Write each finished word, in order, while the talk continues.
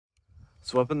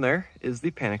So up in there is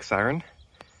the panic siren.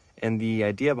 And the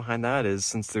idea behind that is,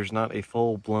 since there's not a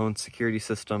full-blown security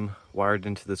system wired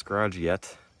into this garage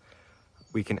yet,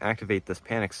 we can activate this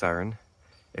panic siren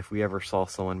if we ever saw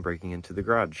someone breaking into the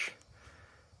garage.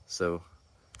 So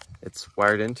it's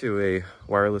wired into a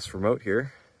wireless remote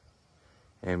here,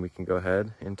 and we can go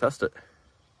ahead and test it.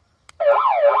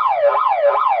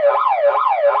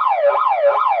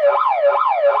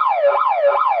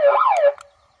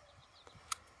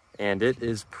 And it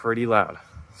is pretty loud.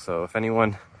 So if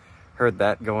anyone heard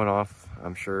that going off,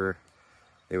 I'm sure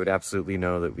they would absolutely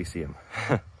know that we see them.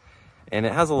 And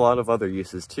it has a lot of other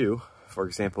uses too. For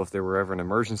example, if there were ever an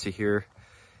emergency here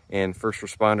and first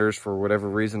responders for whatever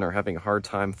reason are having a hard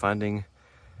time finding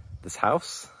this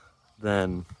house,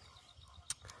 then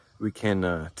we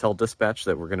can tell dispatch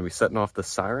that we're going to be setting off the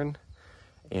siren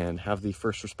and have the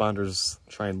first responders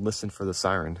try and listen for the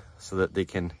siren so that they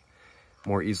can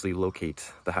more easily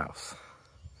locate the house.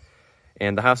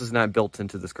 And the house is not built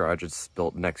into this garage, it's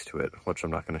built next to it, which I'm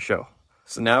not going to show.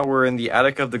 So now we're in the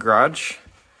attic of the garage,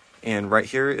 and right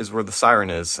here is where the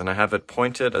siren is, and I have it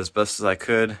pointed as best as I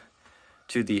could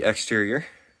to the exterior.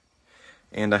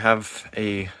 And I have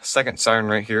a second siren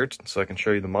right here so I can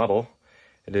show you the model.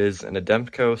 It is an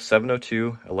Ademco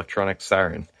 702 electronic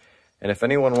siren. And if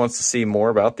anyone wants to see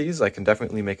more about these, I can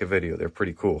definitely make a video. They're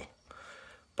pretty cool.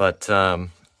 But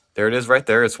there it is right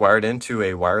there. It's wired into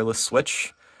a wireless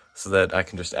switch so that I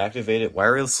can just activate it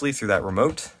wirelessly through that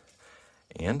remote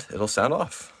and it'll sound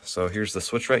off. So here's the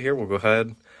switch right here. We'll go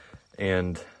ahead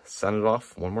and sound it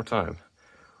off one more time.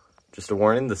 Just a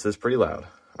warning, this is pretty loud.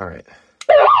 All right.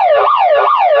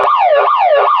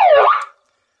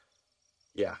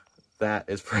 Yeah, that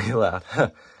is pretty loud.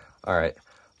 All right.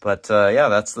 But yeah,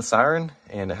 that's the siren,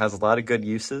 and it has a lot of good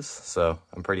uses, so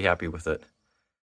I'm pretty happy with it.